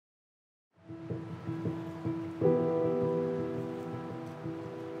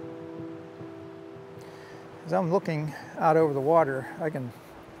As I'm looking out over the water, I can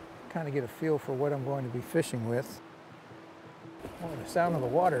kind of get a feel for what I'm going to be fishing with. Oh, the sound of the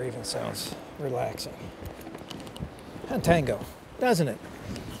water even sounds relaxing. And tango, doesn't it?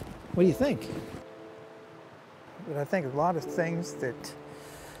 What do you think? But I think a lot of things that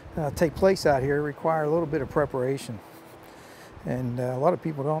take place out here require a little bit of preparation. And a lot of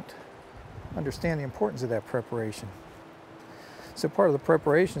people don't understand the importance of that preparation. So part of the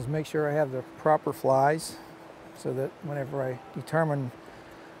preparation is make sure I have the proper flies so that whenever I determine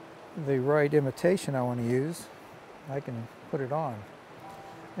the right imitation I want to use, I can put it on.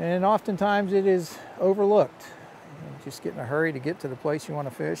 And oftentimes it is overlooked. You just get in a hurry to get to the place you want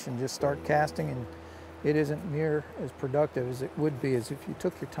to fish and just start casting, and it isn't near as productive as it would be as if you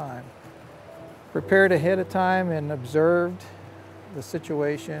took your time. Prepared ahead of time and observed the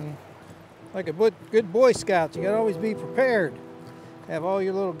situation. Like a good Boy Scout, you gotta always be prepared. Have all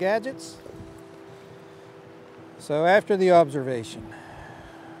your little gadgets. So after the observation,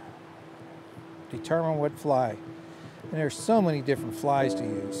 determine what fly. And there's so many different flies to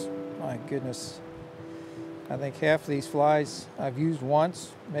use. My goodness. I think half of these flies I've used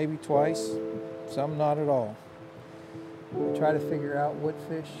once, maybe twice, some not at all. Try to figure out what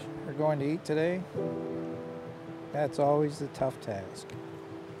fish are going to eat today. That's always the tough task.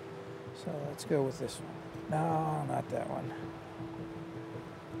 So let's go with this one. No, not that one.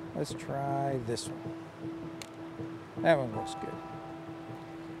 Let's try this one. That one looks good.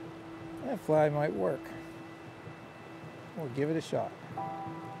 That fly might work. We'll give it a shot.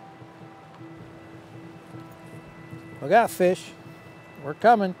 Look out, fish. We're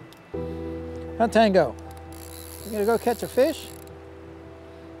coming. Hunt Tango. You gonna go catch a fish?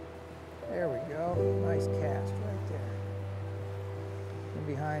 There we go. Nice cast right there. And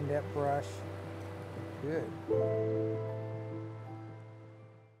behind that brush. Good.